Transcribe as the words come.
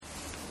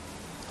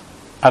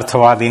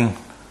Arthavadin,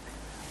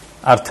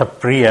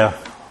 Arthapriya,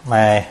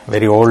 my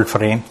very old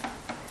friend,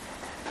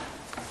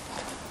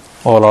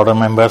 all other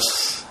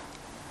members,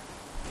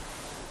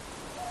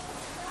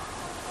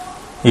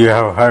 you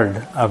have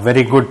heard a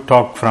very good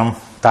talk from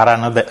Tara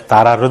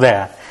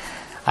Hrudaya,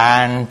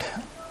 and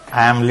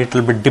I am a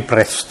little bit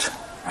depressed.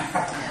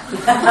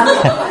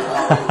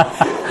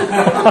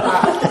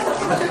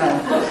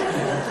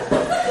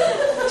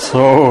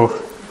 So,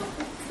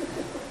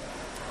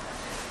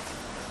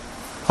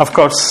 of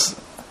course,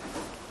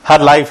 her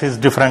life is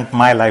different,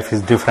 my life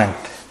is different.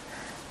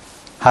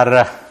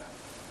 Her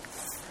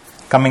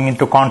coming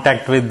into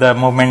contact with the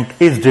movement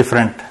is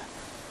different.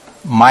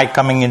 My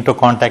coming into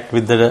contact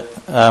with the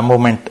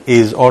movement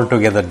is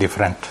altogether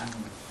different.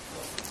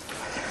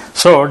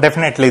 So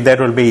definitely there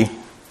will be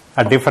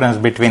a difference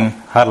between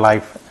her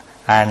life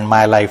and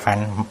my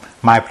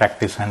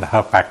practice and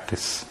her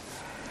practice.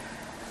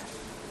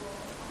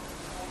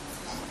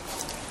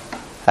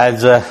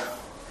 As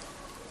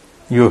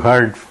you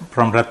heard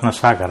from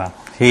Ratnasagara,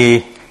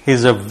 he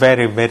is a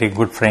very, very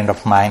good friend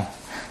of mine.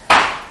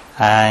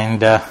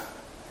 And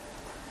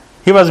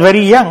he was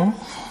very young,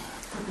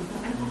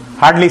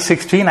 hardly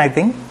 16, I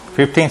think,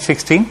 15,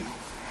 16.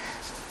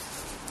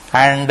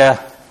 And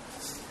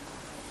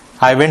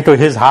I went to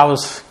his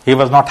house. He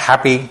was not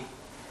happy.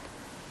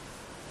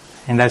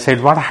 And I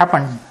said, what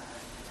happened?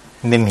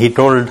 And then he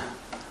told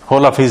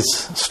whole of his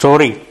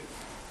story.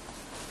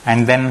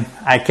 And then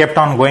I kept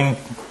on going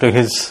to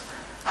his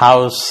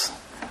house.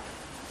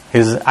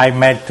 I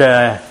met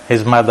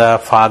his mother,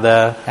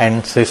 father,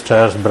 and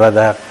sisters,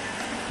 brother.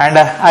 And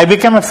I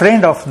became a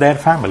friend of their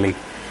family.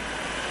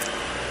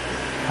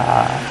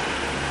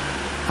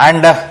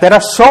 And there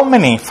are so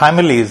many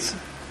families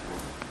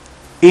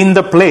in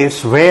the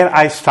place where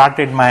I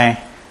started my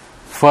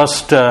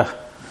first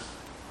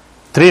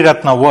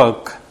Triratna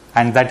work,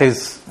 and that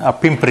is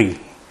Pimpri.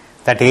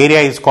 That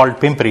area is called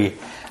Pimpri.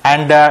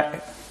 And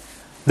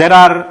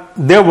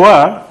there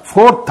were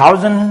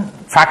 4,000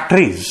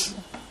 factories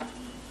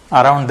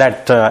around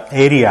that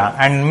area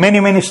and many,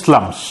 many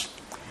slums.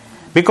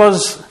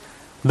 Because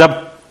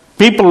the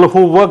people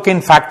who work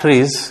in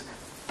factories,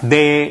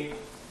 their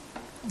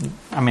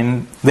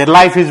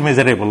life is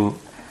miserable.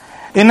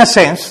 In a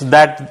sense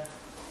that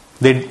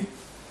they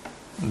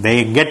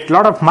get a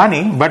lot of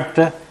money, but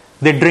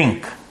they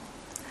drink,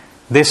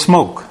 they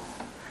smoke,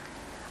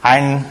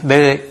 and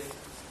they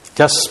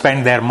just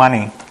spend their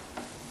money.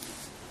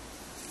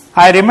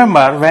 I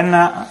remember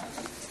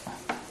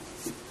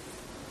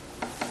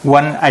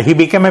when he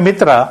became a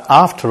Mitra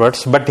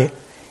afterwards, but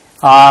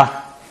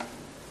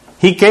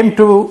he came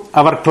to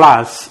our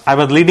class. I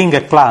was leading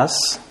a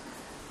class,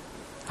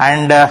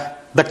 and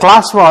the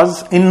class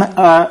was in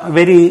a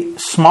very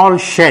small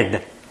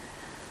shed,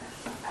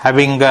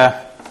 having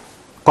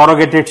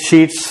corrugated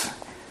sheets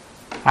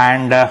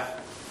and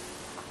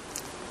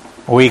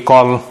we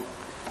call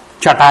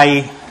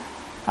chatai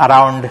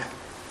around.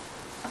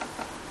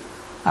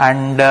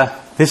 And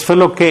this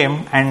fellow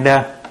came,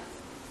 and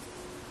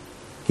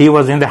he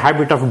was in the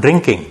habit of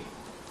drinking.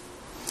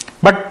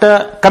 But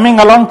coming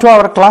along to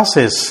our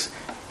classes,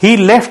 he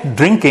left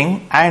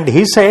drinking and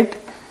he said,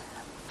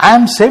 I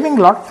am saving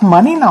a lot of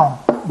money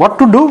now. What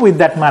to do with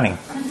that money?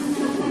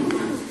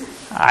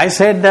 I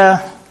said,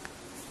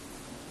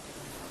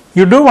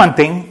 you do one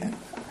thing.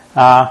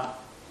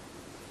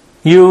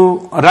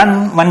 You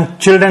run one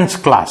children's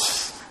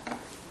class,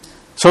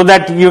 so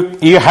that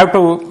you have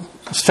to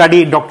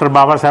study Dr.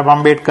 Babasaheb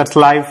Ambedkar's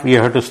life, you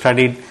have to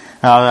study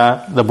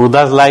the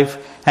Buddha's life,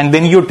 and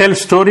then you tell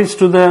stories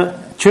to the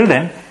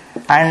children,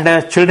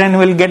 and children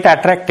will get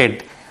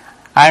attracted.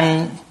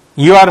 And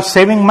you are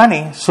saving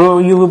money, so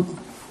you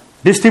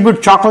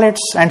distribute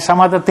chocolates and some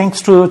other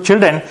things to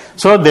children,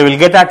 so they will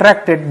get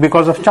attracted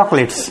because of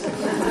chocolates.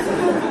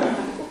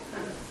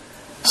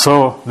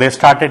 So they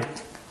started,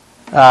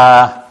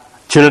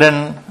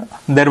 children,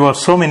 there were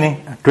so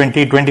many,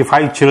 20,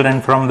 25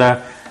 children from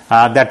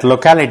that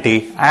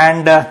locality,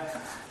 and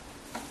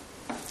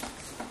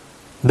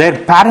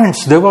their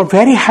parents, they were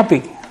very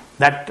happy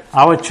that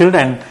our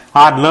children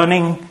are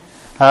learning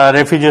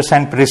refuges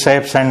and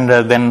precepts, and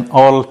then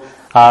all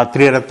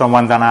Triratna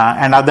Vandana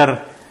and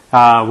other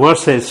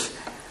verses,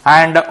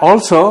 and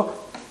also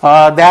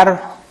they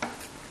are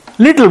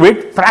little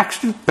bit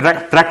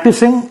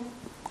practicing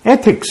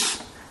ethics.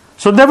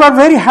 So they were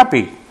very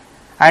happy,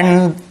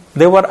 and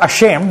they were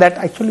ashamed that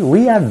actually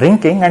we are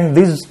drinking and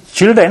these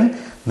children,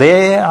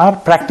 they are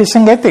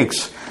practicing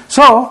ethics.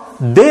 So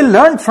they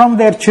learned from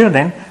their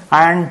children,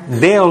 and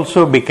they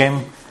also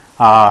became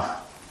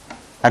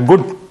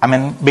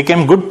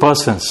became good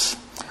persons.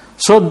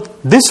 So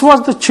this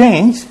was the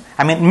change.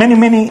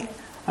 Many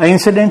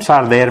incidents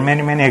are there,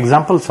 many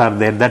examples are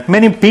there, that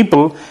many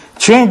people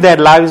change their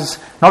lives,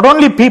 not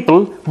only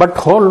people, but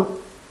whole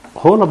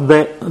of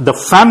the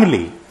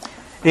family.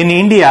 In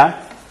India,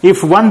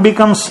 if one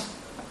becomes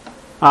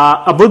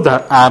a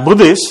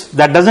Buddhist,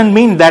 that doesn't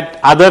mean that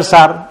others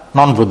are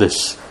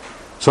non-Buddhists.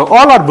 So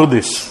all are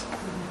Buddhists.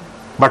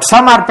 But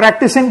some are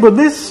practicing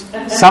Buddhists,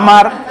 some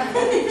are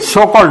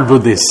so-called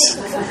Buddhists.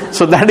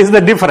 So that is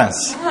the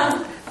difference.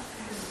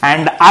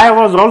 And I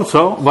was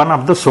also one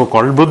of the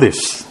so-called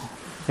Buddhists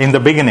in the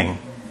beginning.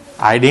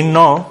 I didn't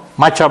know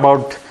much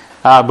about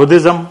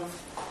Buddhism.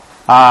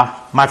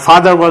 My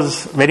father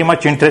was very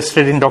much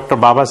interested in Dr.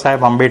 Babasaheb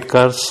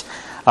Ambedkar's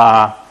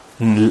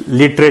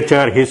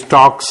literature, his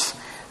talks,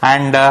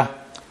 and I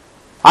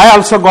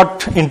also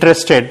got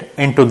interested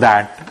into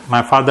that.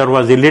 My father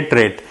was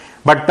illiterate,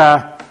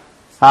 but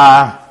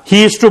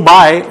he used to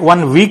buy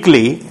one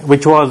weekly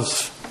which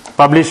was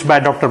published by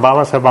Dr.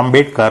 Babasaheb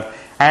Ambedkar,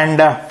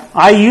 and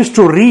I used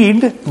to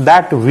read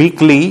that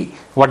weekly,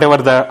 whatever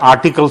the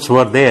articles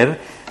were there,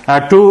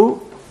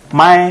 to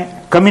my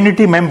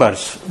community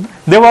members.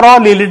 They were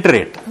all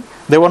illiterate.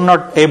 They were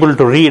not able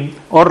to read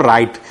or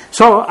write.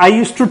 So I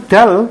used to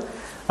tell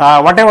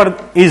whatever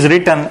is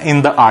written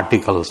in the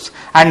articles.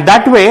 And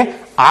that way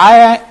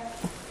I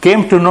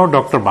came to know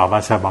Dr.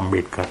 Babasaheb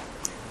Ambedkar.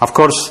 Of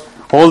course,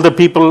 all the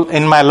people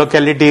in my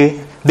locality,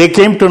 they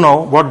came to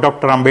know what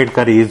Dr.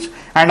 Ambedkar is.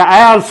 And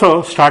I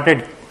also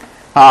started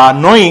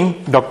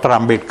knowing Dr.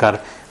 Ambedkar.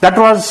 That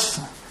was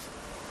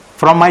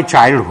from my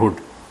childhood.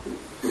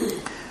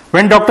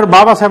 When Dr.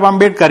 Babasaheb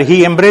Ambedkar,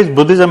 he embraced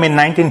Buddhism in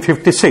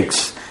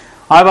 1956,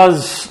 I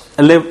was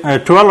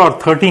 12 or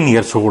 13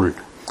 years old.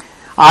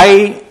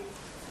 I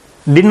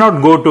did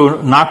not go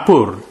to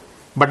Nagpur,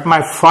 but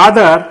my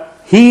father,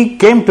 he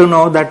came to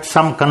know that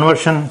some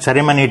conversion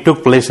ceremony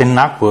took place in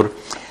Nagpur,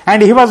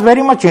 and he was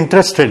very much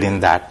interested in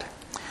that.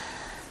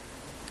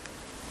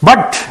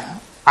 But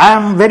I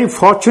am very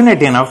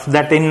fortunate enough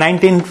that in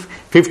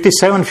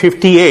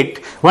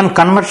 1957-58, one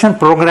conversion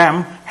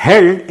program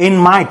held in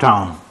my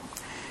town.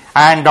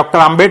 And Dr.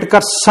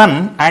 Ambedkar's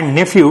son and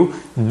nephew,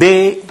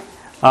 they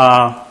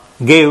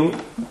gave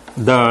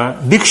the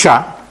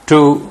Diksha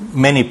to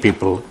many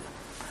people.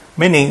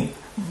 Many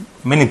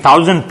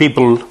thousand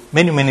people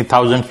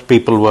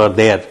were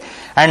there.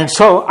 And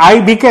so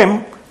I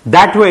became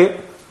that way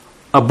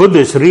a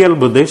Buddhist, real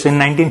Buddhist in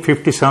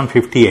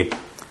 1957-58.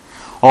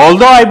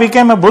 Although I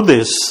became a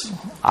Buddhist,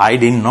 I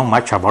didn't know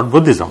much about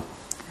Buddhism.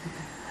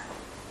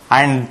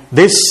 And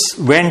this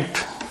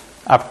went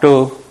up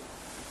to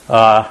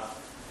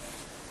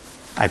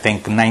I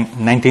think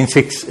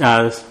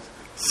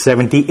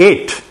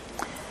 1978.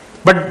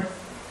 But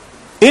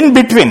in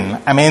between,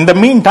 in the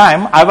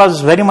meantime, I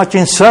was very much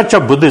in search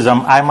of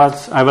Buddhism. I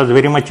was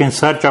very much in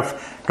search of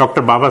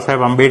Dr.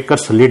 Babasaheb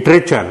Ambedkar's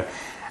literature.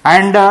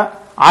 And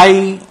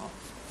I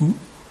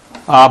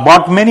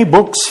bought many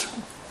books,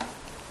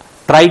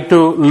 tried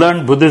to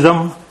learn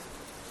Buddhism,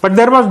 but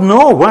there was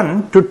no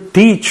one to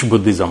teach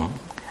Buddhism.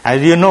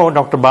 As you know,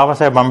 Dr.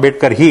 Babasaheb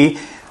Ambedkar, he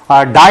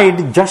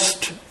died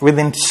just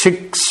within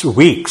 6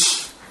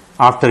 weeks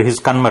after his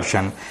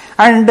conversion,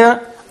 and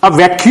a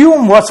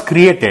vacuum was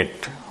created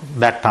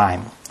that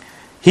time.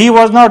 He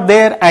was not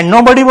there and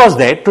nobody was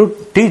there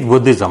to teach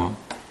Buddhism.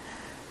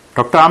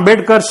 Dr.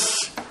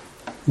 Ambedkar's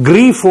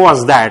grief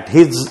was that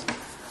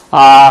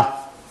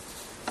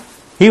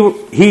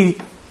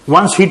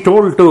once he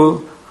told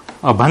to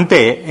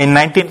Bhante in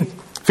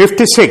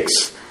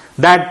 1956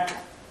 that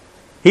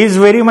he is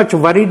very much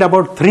worried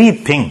about 3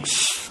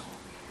 things.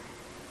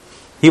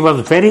 He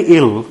was very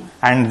ill,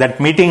 and that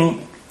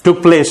meeting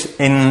took place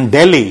in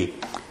Delhi.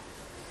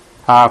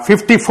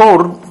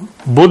 54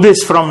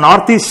 Buddhists from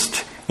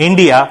Northeast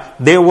India,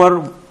 they were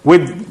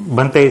with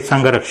Bhante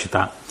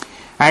Sangharakshita.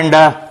 And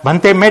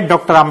Bhante met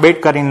Dr.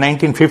 Ambedkar in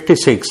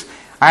 1956,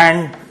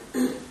 and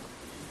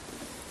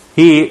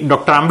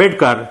Dr.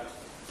 Ambedkar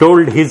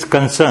told his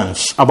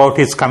concerns about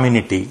his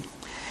community.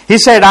 He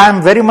said, I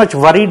am very much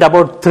worried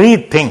about 3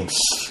 things.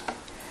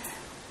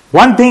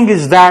 One thing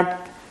is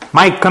that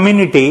my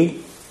community,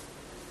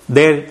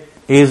 there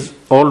is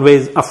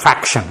always a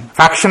faction.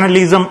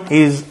 Factionalism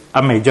is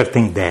a major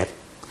thing there.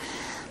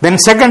 Then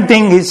second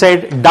thing, he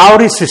said,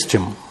 dowry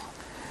system.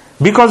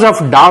 Because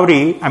of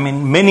dowry,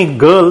 many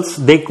girls,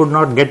 they could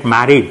not get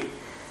married.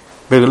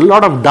 There's a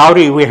lot of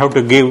dowry we have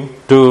to give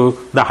to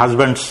the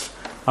husband's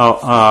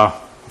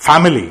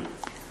family.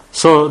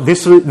 So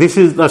this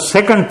is the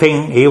second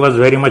thing he was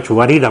very much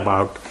worried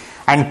about.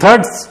 And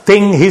third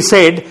thing, he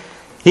said,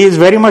 he is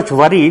very much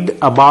worried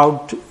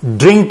about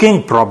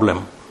drinking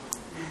problem.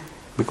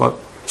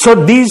 So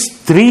these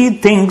 3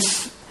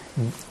 things,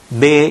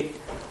 they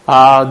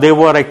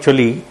were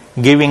actually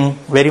giving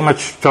very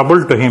much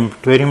trouble to him,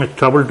 very much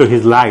trouble to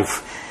his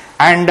life.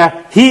 And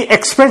he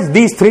expressed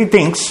these 3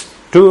 things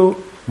to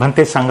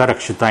Bhante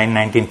Sangharakshita in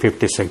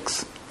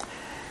 1956.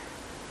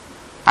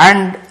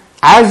 And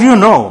as you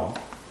know,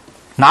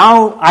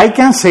 now I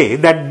can say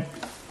that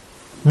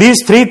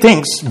these 3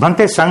 things,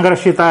 Bhante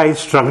Sangharakshita is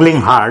struggling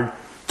hard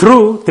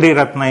through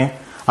Triratna,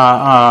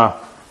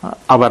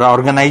 our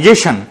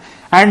organization.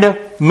 And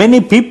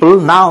many people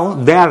now,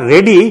 they are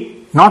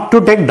ready not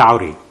to take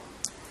dowry.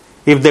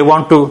 If they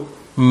want to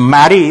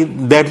marry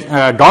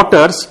their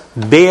daughters,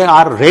 they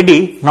are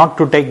ready not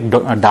to take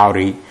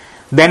dowry.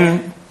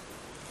 Then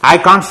I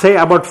can't say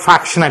about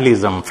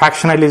factionalism.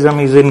 Factionalism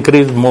is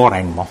increased more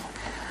and more.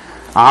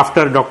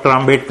 After Dr.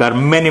 Ambedkar,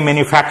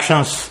 many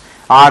factions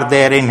are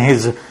there in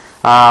his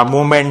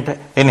movement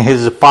in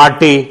his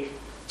party.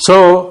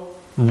 So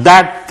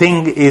that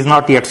thing is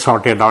not yet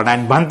sorted out,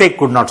 and Bhante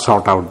could not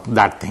sort out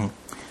that thing.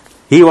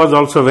 He was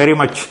also very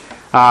much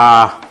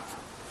not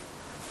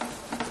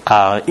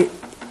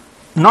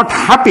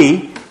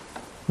happy,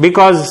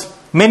 because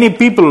many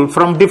people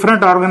from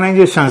different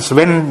organizations,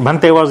 when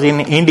Bhante was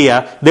in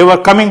India, they were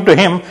coming to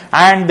him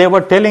and they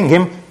were telling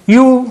him,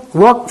 you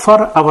work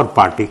for our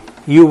party,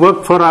 you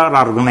work for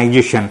our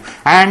organization.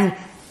 And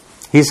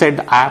he said,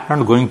 I am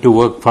not going to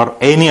work for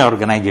any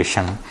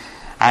organization.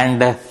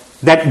 And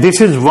that this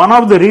is one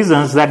of the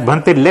reasons that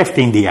Bhante left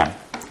India,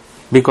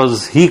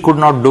 because he could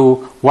not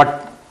do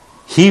what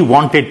he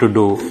wanted to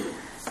do.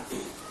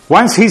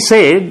 Once he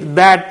said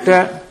that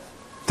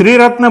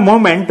Triratna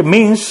movement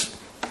means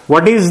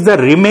what is the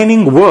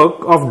remaining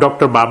work of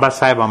Dr.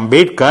 Babasaheb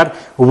Ambedkar,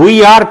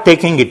 we are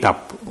taking it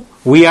up.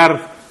 We are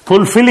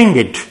fulfilling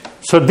it.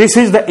 So this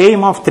is the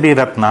aim of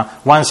Triratna.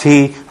 Once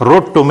he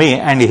wrote to me,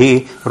 and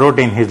he wrote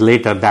in his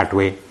letter that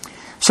way.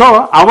 So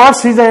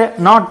ours is a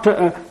not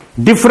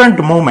different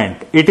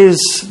movement. It is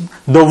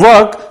the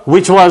work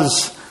which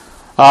was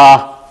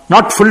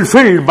not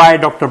fulfilled by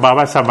Dr.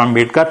 Babasaheb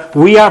Ambedkar.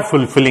 We are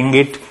fulfilling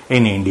it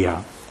in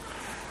India.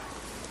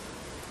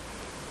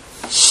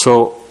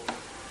 So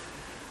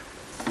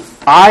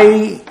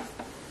in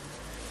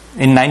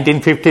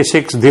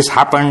 1956 this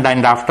happened,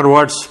 and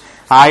afterwards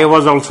I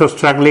was also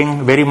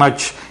struggling very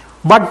much.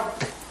 But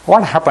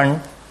what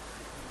happened?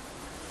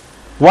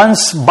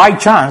 Once by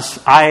chance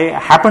I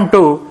happened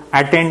to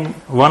attend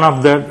one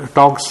of the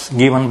talks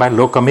given by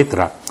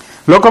Lokamitra.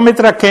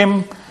 Lokamitra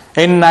came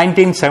in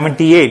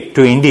 1978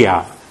 to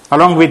India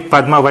along with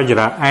Padma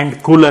Vajra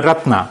and Kula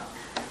Ratna.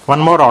 One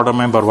more order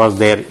member was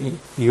there.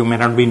 You may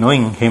not be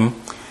knowing him.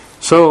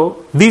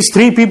 So these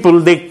three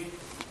people, they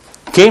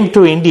came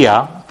to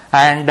India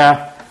and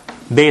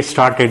they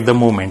started the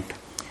movement.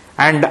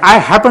 And I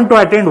happened to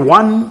attend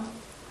one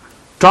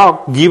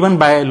talk given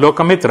by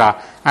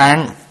Lokamitra,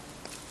 and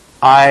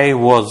I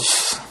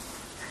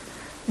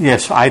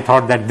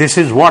thought that this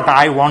is what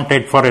I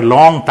wanted for a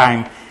long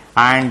time,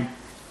 and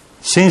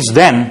since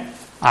then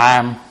I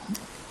am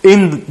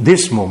in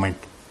this movement.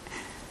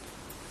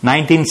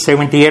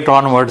 1978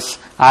 onwards,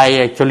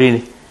 I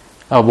actually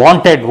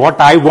wanted what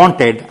I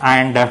wanted,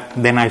 and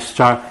then I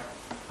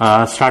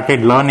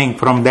started learning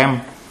from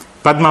them.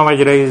 Padma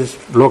Vajra,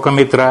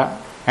 Lokamitra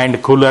and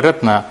Kula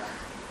Ratna,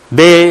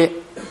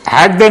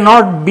 had they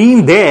not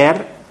been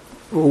there,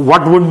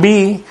 what would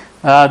be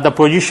the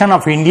position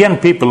of Indian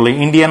people,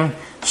 Indian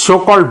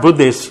so-called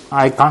Buddhists,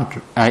 I can't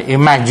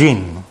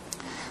imagine.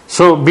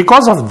 So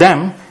because of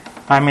them,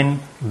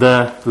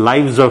 the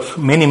lives of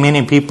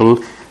many people,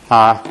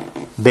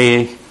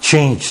 they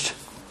changed.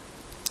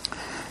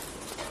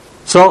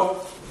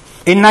 So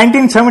in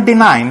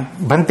 1979,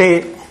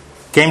 Bhante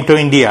came to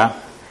India,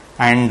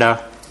 and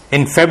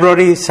in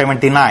February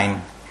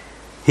 79,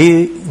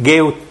 he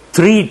gave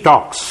 3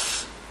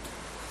 talks,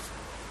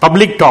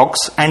 public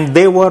talks, and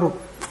they were,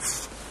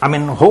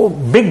 whole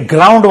big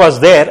ground was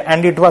there,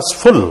 and it was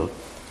full.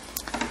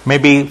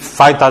 Maybe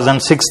 5,000,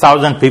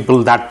 6,000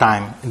 people that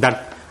time.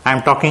 That I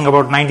am talking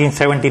about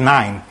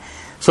 1979.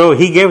 So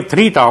he gave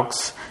 3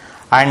 talks,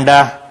 and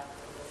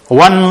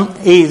one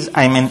is,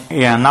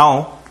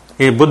 now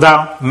a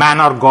Buddha,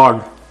 man or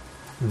God.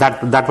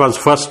 That was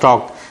first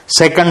talk.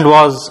 Second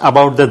was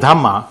about the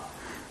Dhamma,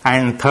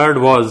 and third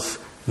was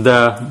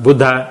the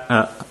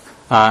Buddha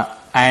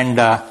and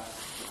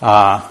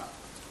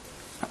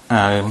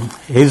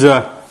his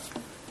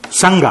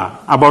Sangha,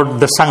 about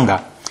the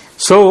Sangha.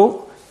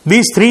 So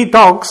these 3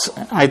 talks,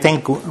 I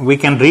think we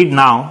can read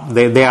now.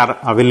 They are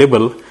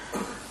available.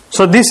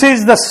 So this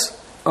is the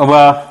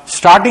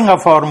starting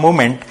of our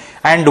movement,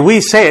 and we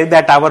say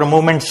that our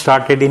movement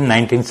started in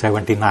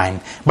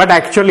 1979, but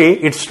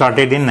actually it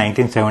started in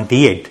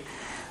 1978,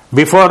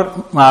 before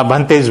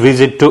Bhante's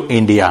visit to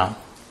India.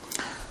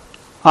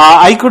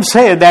 I could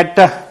say that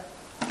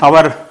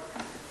our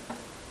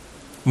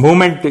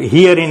movement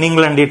here in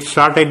England, it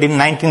started in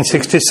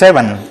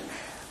 1967,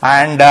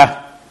 and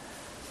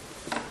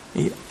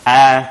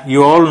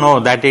you all know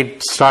that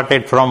it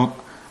started from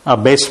a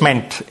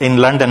basement in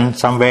London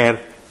somewhere.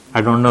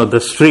 I don't know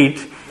the street.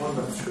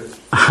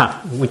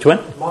 Which one?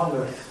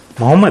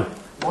 Mohammed.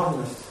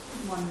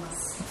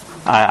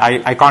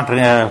 I can't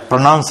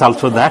pronounce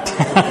also that.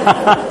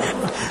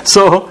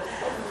 So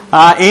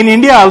in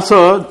India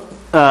also,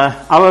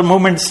 our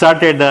movement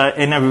started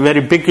in a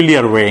very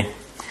peculiar way.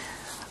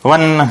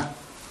 One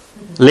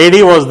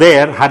lady was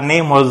there, her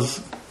name was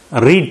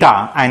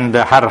Rita, and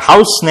her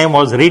house name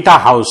was Rita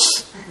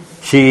House.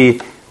 She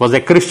was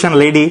a Christian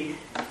lady,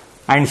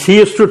 and she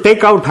used to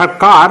take out her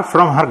car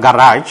from her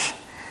garage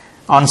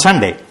on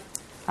Sunday,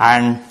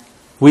 and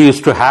we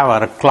used to have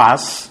our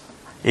class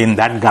in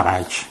that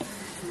garage.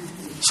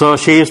 So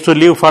she used to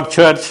leave for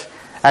church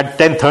at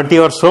 10:30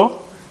 or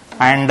so,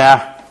 and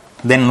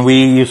then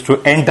we used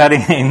to enter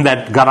in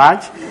that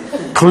garage,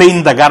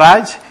 clean the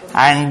garage,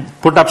 and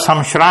put up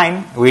some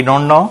shrine. We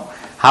don't know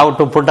how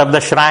to put up the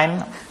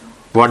shrine.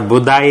 what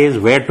Buddha is,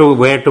 where to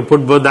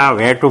put Buddha,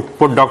 where to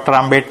put Dr.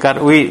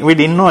 Ambedkar. We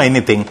didn't know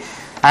anything.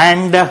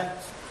 And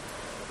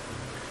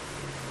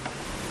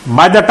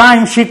by the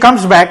time she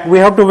comes back, we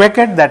have to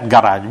vacate that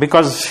garage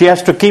because she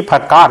has to keep her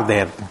car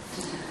there.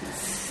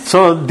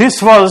 So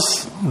this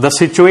was the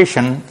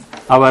situation.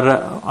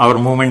 Our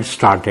movement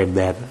started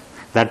there.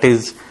 That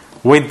is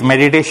with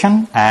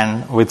meditation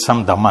and with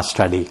some Dhamma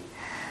study.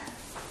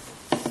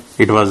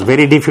 It was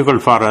very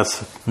difficult for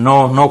us.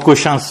 No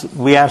cushions.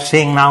 We are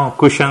seeing now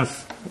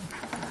cushions.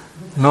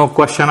 No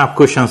question of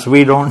cushions.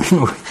 We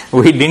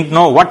didn't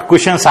know what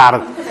cushions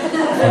are.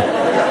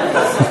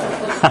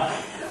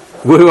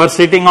 We were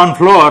sitting on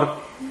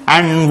floor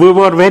and we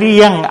were very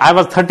young. I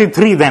was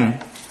 33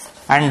 then.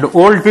 And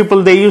old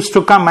people, they used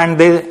to come and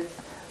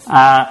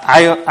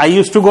I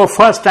used to go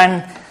first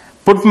and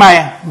put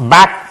my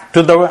back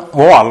to the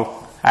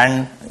wall.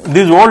 And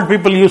these old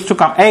people used to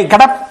come. Hey,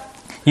 get up.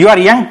 You are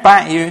young.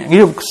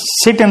 You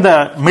sit in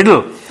the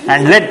middle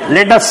and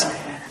let us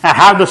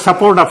have the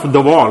support of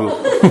the wall.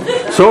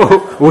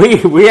 So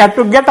we had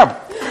to get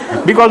up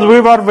because we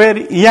were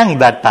very young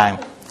that time.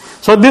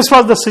 So this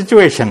was the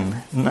situation.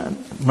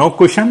 No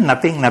cushion,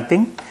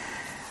 nothing.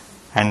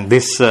 And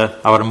this,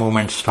 our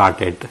movement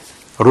started.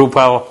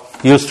 Rupa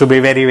used to be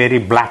very, very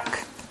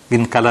black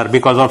in color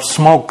because of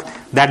smoke.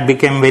 That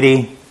became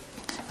very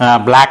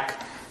black.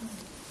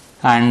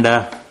 And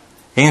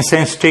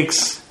incense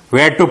sticks,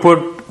 where to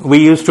put? We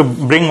used to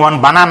bring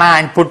one banana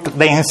and put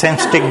the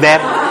incense stick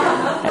there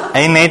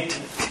in it.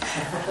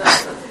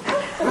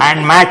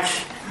 And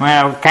match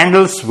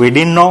candles. We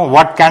didn't know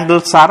what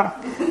candles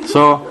are.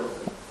 So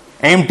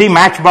empty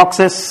match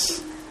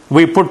boxes,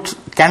 we put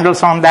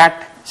candles on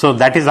that. So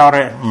that is our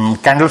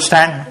candle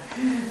stand.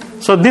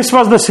 So this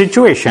was the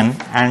situation,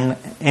 and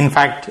in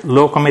fact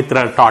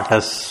Lokamitra taught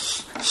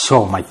us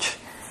so much.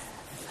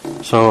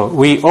 So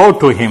we owe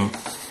to him,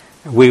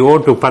 we owe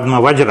to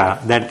Padma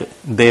Vajra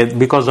that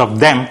because of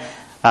them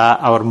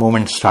our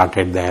movement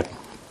started there.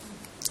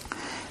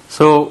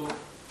 So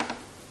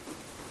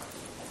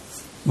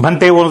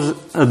Bhante was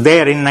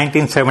there in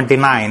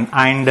 1979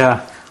 and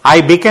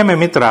I became a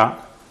Mitra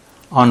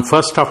on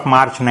 1st of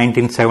March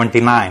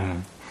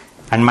 1979,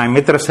 and my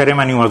Mitra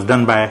ceremony was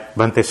done by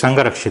Bhante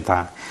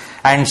Sangharakshita.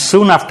 And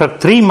soon after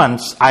 3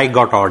 months, I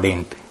got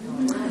ordained.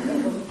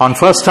 On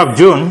 1st of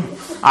June,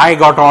 I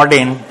got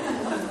ordained,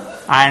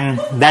 and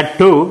that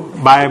too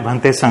by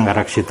Bhante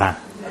Sangharakshita.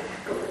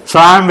 So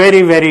I am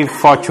very, very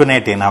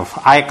fortunate enough.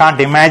 I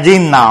can't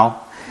imagine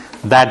now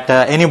that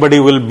anybody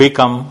will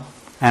become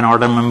an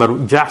order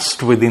member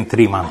just within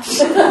 3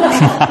 months.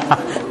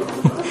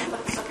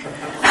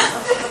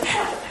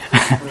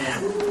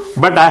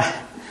 But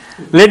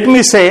let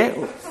me say,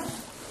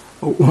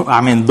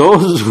 I mean,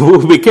 those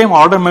who became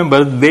order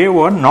members, they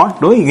were not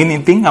doing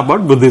anything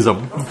about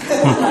Buddhism.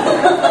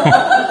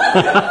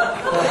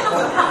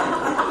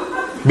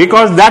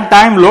 Because that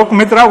time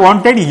Lokamitra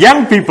wanted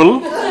young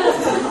people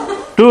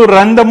to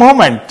run the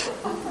movement.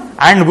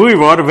 And we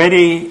were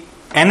very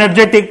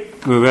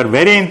energetic, we were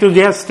very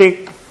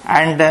enthusiastic,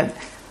 and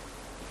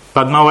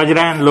Padma Vajra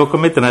and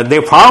Lokamitra,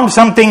 they found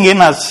something in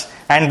us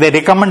and they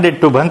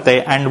recommended to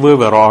Bhante, and we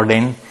were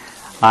ordained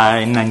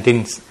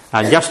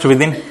just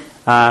within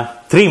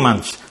 3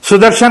 months.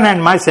 Sudarshan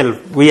and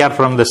myself, we are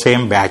from the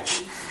same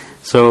batch.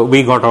 So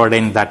we got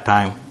ordained that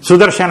time.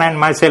 Sudarshan and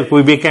myself,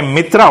 we became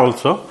Mitra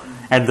also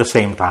at the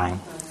same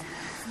time.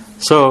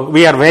 So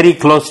we are very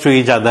close to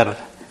each other.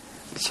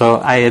 So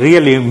I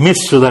really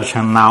miss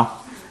Sudarshan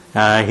now.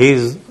 He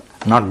is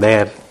not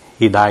there.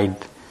 He died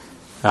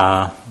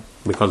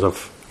because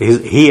of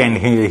he and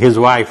his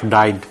wife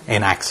died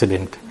in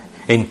accident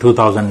in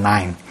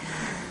 2009.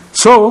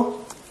 So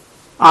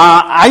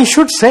I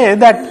should say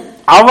that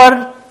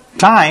our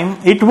time,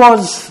 it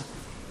was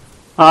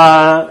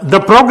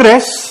the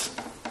progress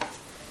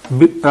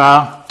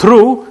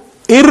through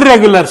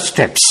irregular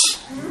steps.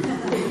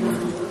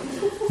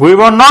 We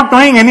were not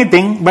knowing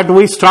anything, but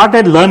we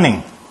started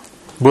learning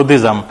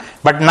Buddhism.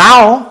 But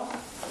now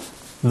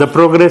the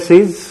progress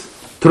is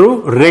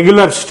through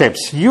regular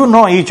steps. You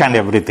know each and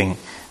everything,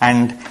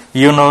 and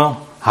you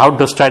know how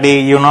to study,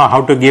 you know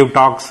how to give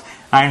talks,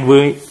 and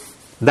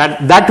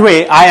that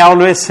way I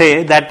always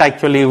say that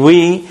actually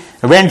we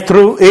went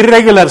through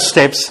irregular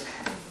steps,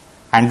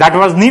 and that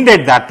was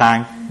needed that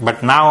time,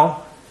 but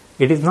now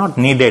it is not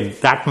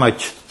needed that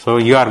much. So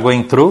you are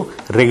going through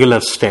regular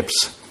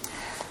steps.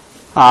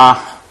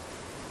 Our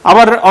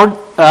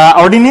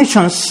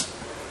ordinations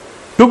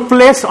took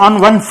place on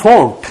one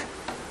fort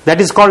that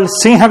is called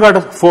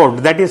Sinhagad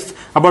Fort, that is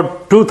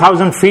about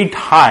 2,000 feet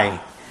high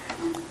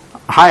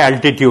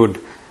altitude,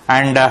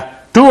 and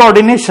 2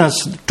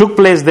 ordinations took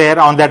place there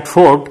on that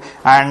fort,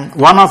 and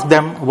one of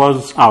them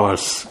was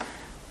ours.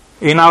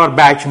 In our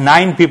batch,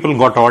 9 people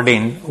got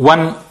ordained.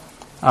 One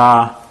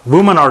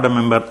woman order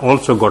member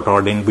also got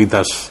ordained with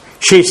us.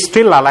 She is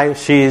still alive.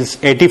 She is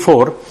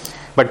 84,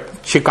 but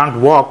she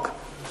can't walk,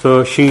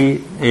 so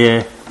she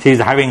is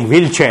having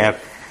wheelchair.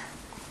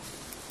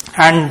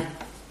 And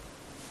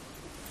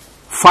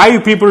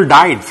 5 people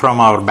died from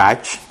our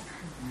batch.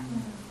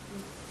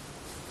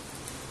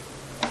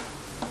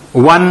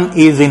 one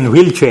is in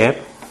wheelchair,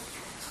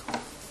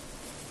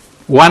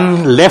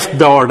 one left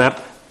the order,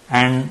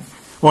 and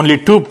only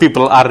 2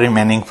 people are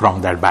remaining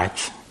from that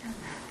batch.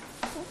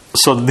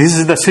 So this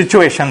is the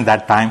situation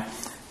that time.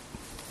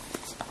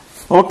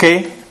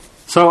 Okay,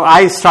 so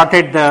I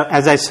started,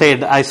 as I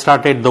said, I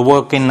started the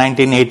work in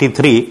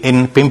 1983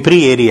 in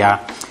Pimpri area,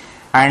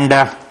 and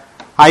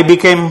I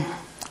became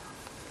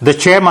the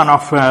chairman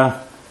of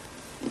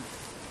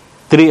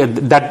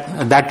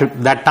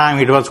that time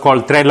it was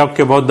called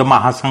Trailokya Bauddha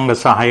Mahasangha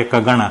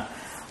Sahayaka Gana.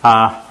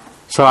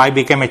 So I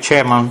became a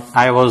chairman.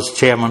 I was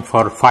chairman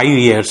for 5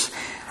 years.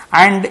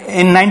 And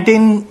in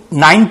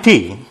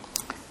 1990,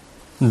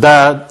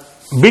 the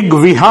big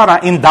vihara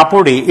in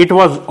Dapodi, it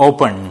was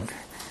opened.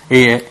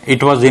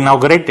 It was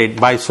inaugurated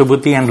by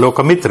Subhuti and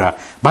Lokamitra.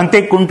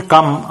 Bhante couldn't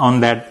come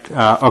on that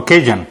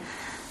occasion.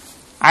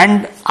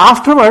 And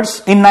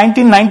afterwards, in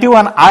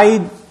 1991, I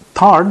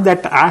thought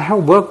that I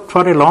have worked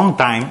for a long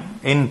time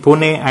in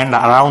Pune and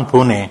around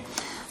Pune.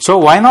 So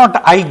why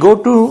not I go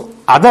to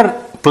other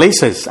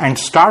places and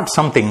start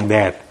something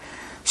there?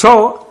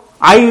 So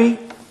I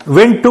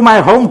went to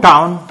my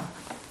hometown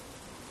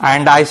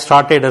and I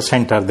started a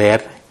center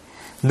there.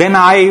 Then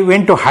I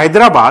went to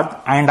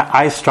Hyderabad and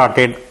I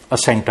started a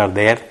center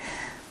there.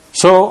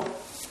 So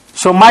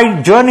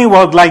my journey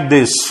was like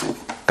this,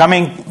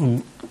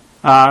 coming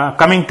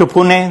to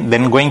Pune,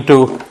 then going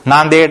to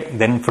Nanded,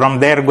 then from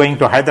there going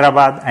to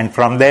Hyderabad, and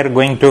from there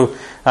going to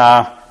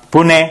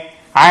Pune,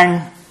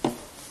 and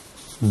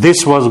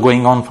this was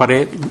going on for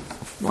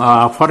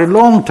a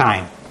long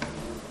time.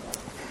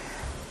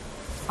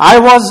 I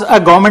was a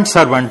government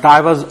servant.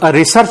 I was a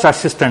research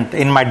assistant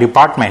in my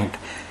department,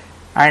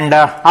 and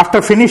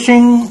after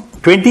finishing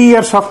 20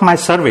 years of my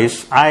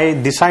service, I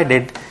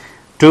decided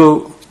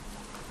to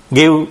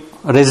give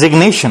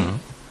resignation,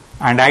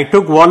 and I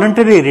took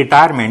voluntary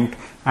retirement,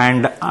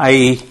 and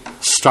I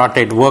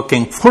started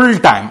working full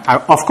time.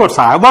 Of course,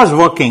 I was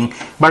working,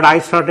 but I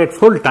started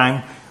full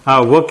time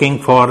working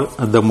for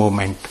the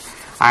movement,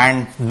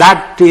 and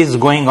that is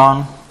going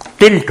on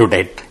till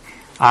today.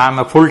 I am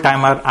a full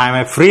timer. I am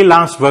a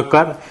freelance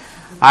worker.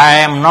 I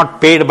am not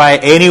paid by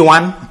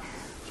anyone,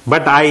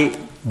 but I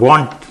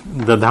want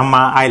the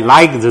Dhamma. I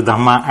like the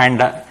Dhamma,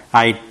 and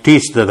I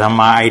teach the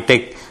Dhamma. I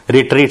take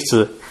retreats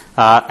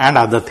and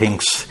other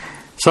things.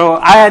 So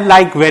I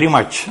like very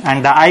much,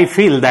 and I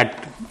feel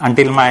that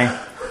until my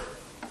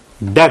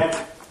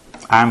death,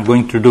 I am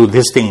going to do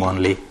this thing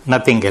only,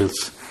 nothing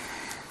else.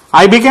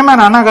 I became an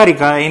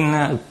Anagarika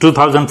in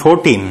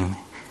 2014,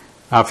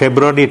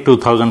 February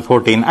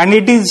 2014, and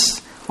it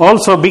is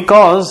also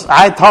because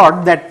I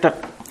thought that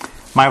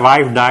my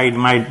wife died,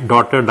 my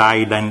daughter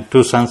died, and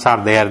 2 sons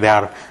are there, they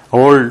are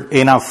old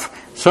enough.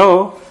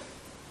 So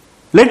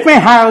let me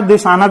have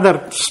this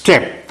another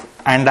step,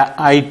 and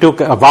I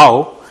took a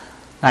vow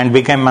and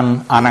became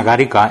an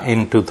Anagarika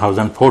in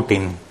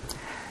 2014.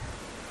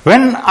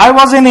 When I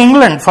was in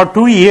England for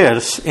 2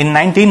 years, in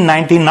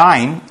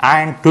 1999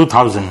 and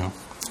 2000,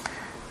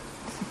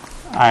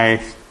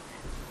 I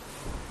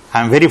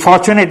am very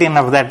fortunate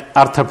enough that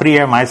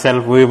Arthapriya,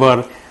 myself, we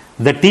were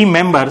the team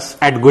members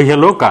at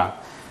Guhyaloka,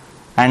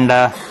 and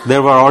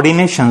there were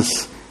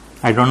ordinations.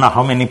 I don't know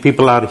how many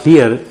people are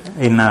here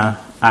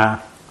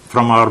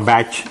from our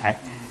batch.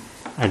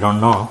 I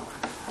don't know.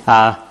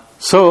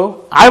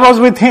 So I was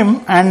with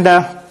him, and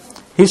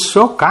he's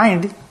so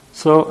kind.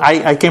 So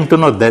I came to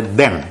know that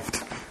then,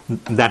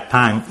 that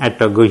time at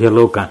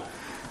Guhyaloka.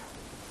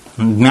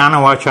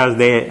 Jnanavacha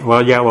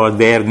was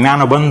there,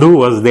 Jnanabandhu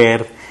was there,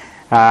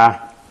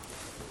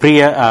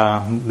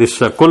 this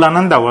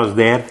Kulananda was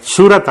there,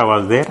 Surata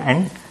was there,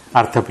 and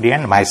Arthapriya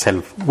and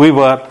myself. We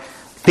were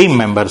team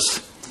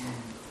members.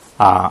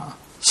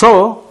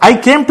 So I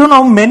came to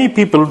know many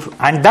people,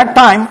 and that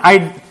time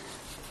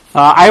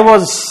I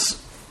was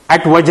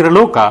at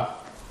Vajraloka.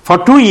 For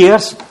 2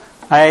 years,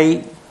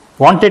 I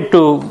wanted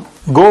to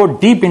go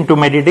deep into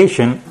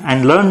meditation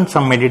and learn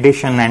some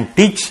meditation and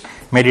teach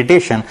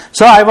meditation.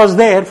 So I was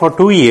there for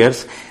 2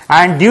 years,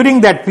 and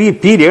during that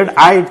period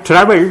I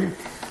traveled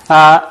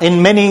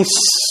in many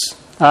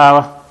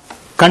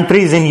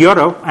countries in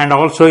Europe and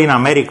also in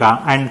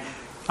America, and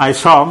I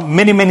saw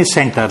many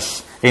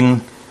centers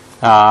in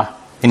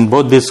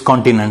both these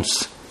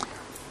continents.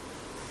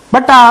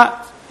 But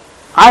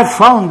I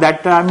found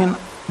that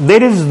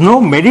there is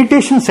no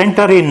meditation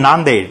center in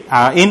Nanded,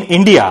 in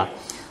India.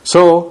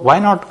 So why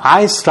not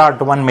I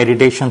start one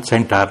meditation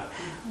center,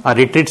 a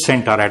retreat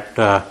center at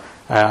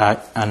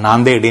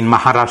Nanded in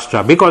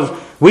Maharashtra, because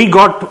we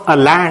got a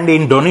land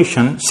in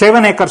donation,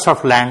 7 acres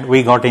of land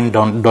we got in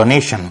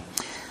donation.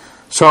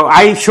 So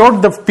I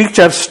showed the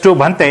pictures to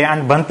Bhante,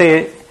 and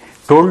Bhante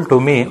told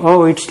to me,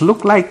 "Oh, it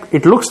looks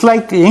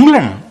like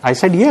England." I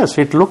said, "Yes,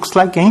 it looks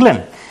like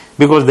England,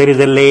 because there is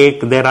a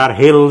lake, there are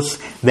hills,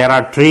 there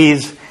are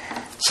trees."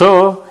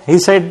 So he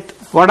said,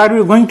 "What are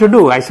you going to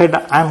do?" I said,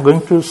 "I am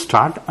going to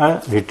start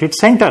a retreat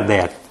center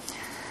there."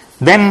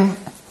 Then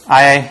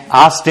I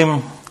asked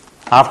him,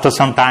 after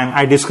some time,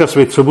 I discussed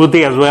with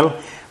Subhuti as well,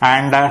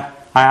 and I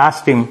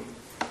asked him,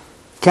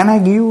 "Can I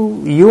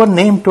give your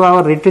name to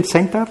our retreat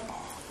center?"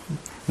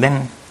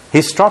 Then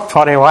he stopped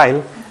for a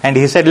while and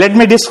he said, let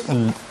me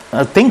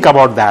think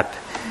about that.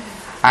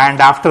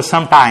 And after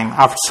some time,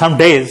 after some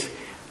days,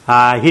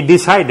 he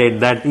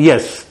decided that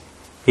yes,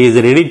 he is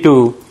ready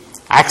to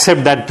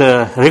accept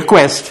that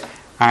request.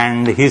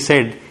 And he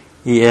said,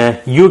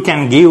 you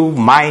can give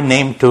my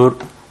name to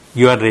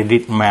your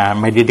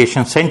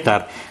meditation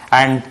center.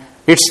 And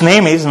its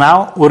name is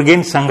now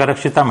Urgen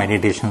Sangharakshita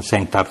Meditation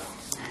Center.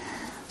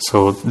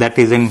 So that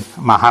is in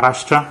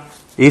Maharashtra,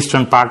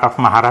 eastern part of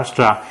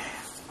Maharashtra.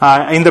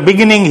 In the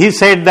beginning he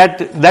said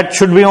that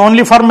should be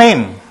only for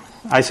men.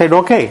 I said,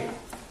 okay,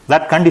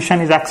 that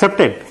condition is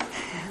accepted.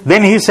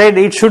 Then he said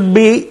it should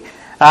be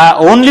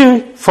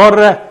only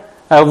for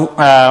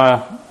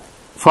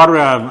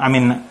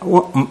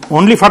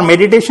only for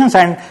meditations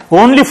and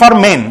only for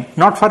men,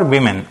 not for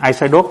women. I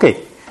said,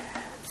 okay.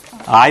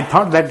 I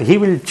thought that he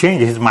will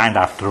change his mind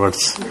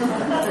afterwards.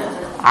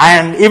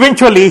 And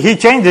eventually he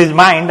changed his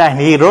mind and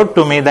he wrote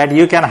to me that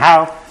you can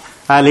have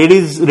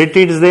ladies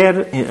retreats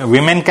there,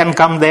 women can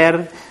come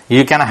there,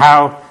 you can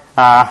have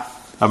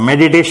a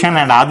meditation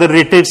and other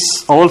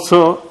retreats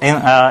also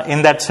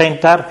in that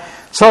center.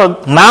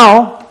 So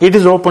now it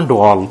is open to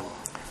all.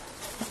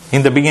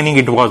 In the beginning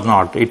it was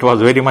not. It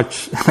was very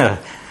much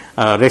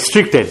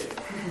restricted.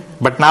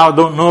 But now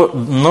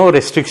no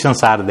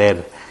restrictions are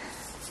there.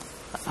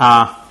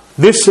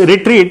 This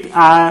retreat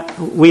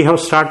we have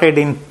started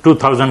in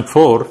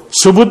 2004.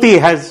 Subhuti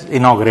has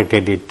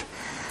inaugurated it.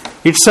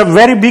 It's a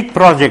very big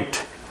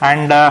project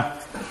and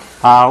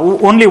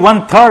only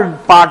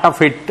 1/3 part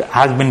of it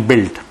has been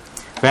built.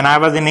 When I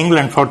was in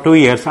England for 2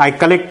 years, I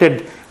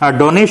collected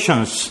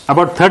donations.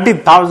 About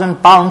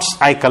 30,000 pounds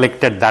I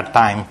collected that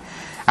time.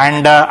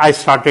 And I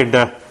started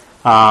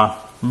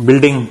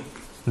building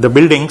the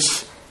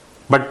buildings.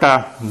 But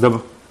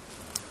the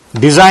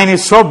design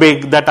is so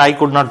big that I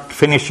could not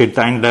finish it.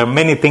 And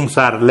many things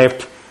are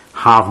left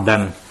half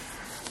done.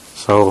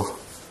 So,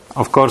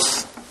 of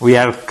course, we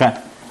are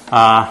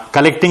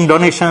collecting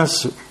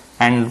donations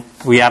and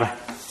we are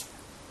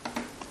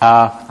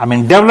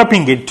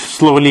developing it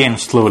slowly and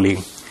slowly.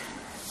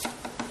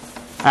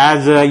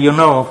 As you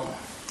know,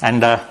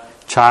 and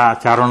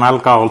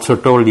Charunalka also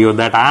told you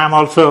that I am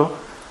also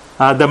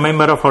the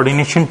member of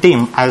ordination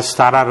team as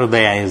Tara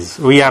Rudaya is.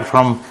 We are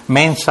from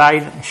men's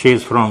side, she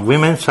is from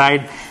women's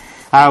side.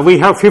 We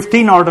have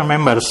 15 order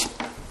members,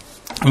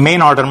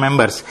 main order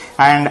members.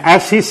 And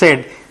as she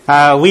said,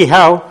 we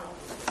have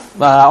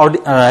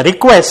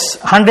requests,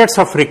 hundreds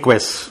of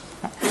requests.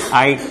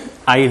 I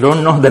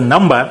don't know the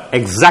number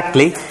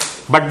exactly,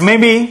 but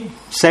maybe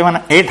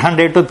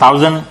 800 to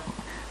 1,000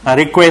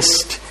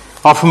 requests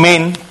of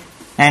men,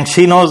 and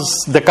she knows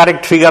the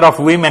correct figure of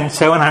women,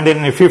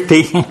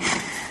 750.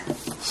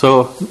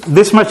 So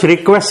this much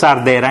requests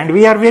are there, and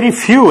we are very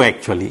few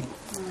actually.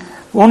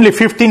 Only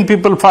 15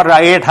 people for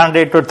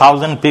 800 to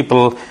 1,000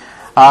 people.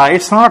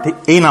 It's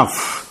not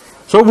enough.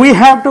 So we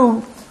have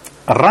to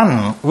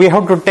run. We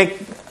have to take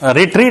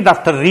retreat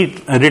after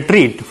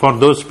retreat for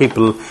those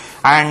people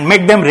and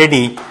make them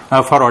ready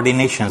for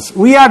ordinations.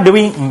 We are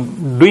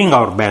doing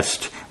our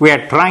best. We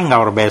are trying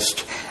our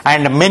best.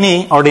 And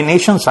many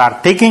ordinations are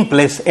taking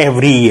place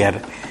every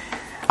year.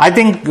 I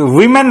think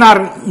women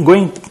are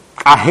going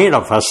ahead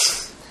of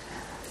us.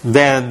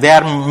 They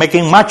are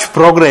making much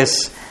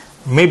progress,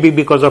 maybe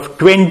because of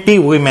 20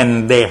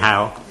 women they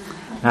have.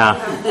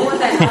 More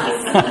than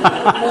us.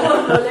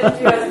 More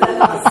volunteers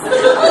than us.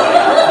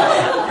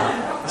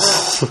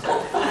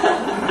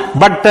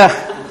 But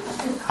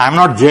I'm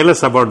not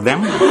jealous about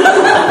them.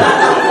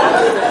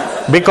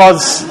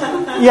 Because,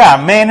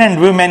 men and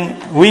women,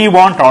 we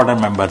want order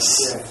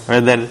members.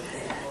 Whether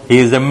he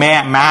is a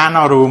man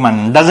or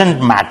woman,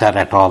 doesn't matter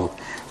at all.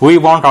 We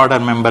want order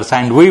members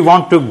and we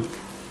want to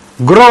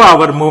grow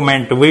our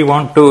movement. We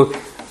want to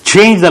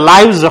change the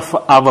lives of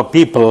our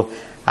people.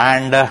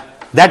 And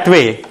that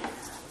way,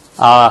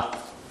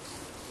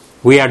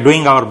 we are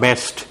doing our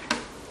best.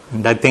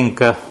 And I think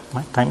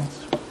my time is...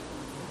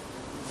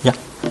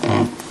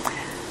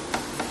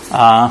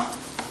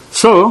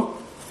 So,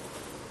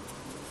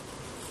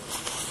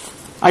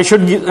 I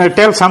should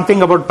tell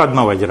something about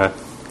Padma Vajra.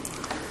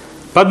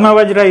 Padma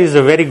Vajra is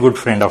a very good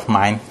friend of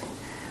mine.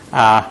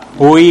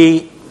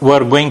 We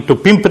were going to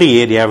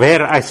Pimpri area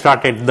where I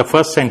started the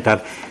first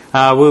center.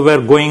 We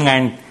were going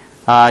and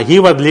he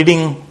was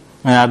leading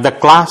the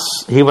class,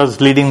 he was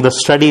leading the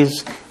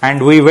studies,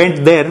 and we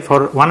went there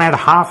for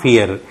 1.5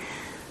 years.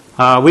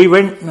 We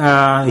went.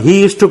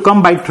 He used to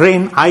come by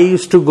train. I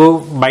used to go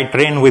by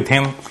train with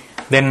him.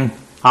 Then,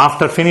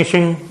 after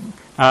finishing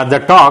the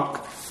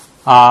talk,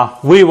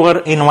 we were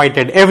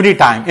invited every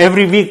time.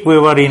 Every week, we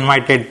were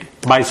invited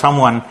by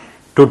someone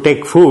to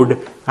take food.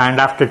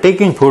 And after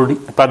taking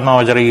food,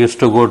 Padma Vajra used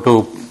to go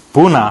to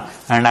Pune,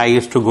 and I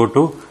used to go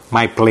to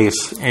my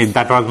place.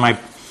 That was my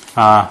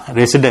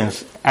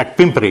residence at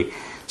Pimpri.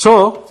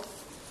 So,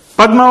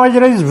 Padma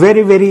Vajra is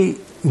very, very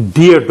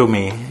dear to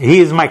me. He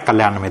is my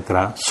Kalyan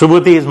Mitra.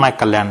 Subhuti is my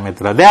Kalyan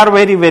Mitra. They are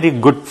very, very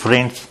good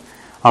friends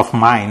of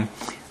mine.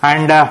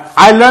 And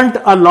I learnt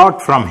a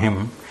lot from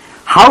him.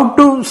 how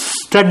to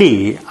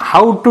study,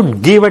 how to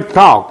give a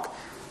talk,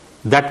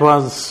 that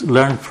was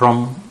learned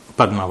from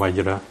Padma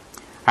Vajra.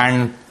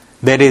 And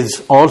there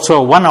is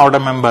also one order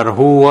member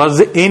who was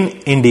in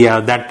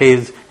India, that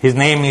is, his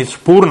name is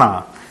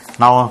Purna.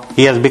 Now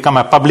he has become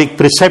a public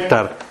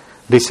preceptor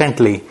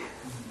recently.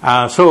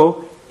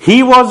 So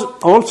he was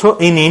also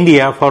in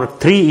India for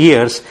 3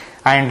 years,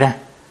 and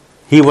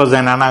he was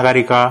an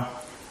Anagarika.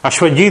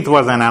 Ashwajit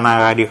was an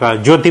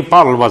Anagarika.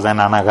 Jyotipal was an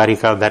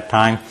Anagarika that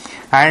time.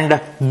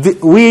 And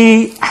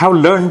we have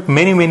learned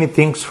many, many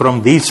things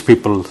from these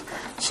people.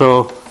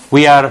 So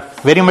we are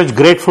very much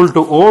grateful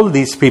to all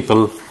these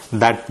people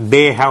that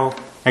they have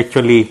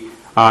actually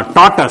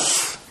taught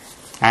us.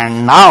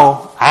 And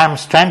now I am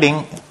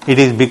standing, it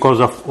is because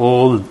of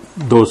all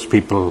those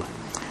people.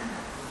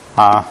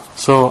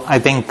 So I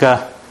think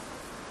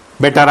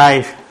better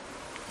I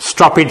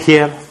stop it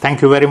here.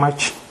 Thank you very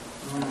much.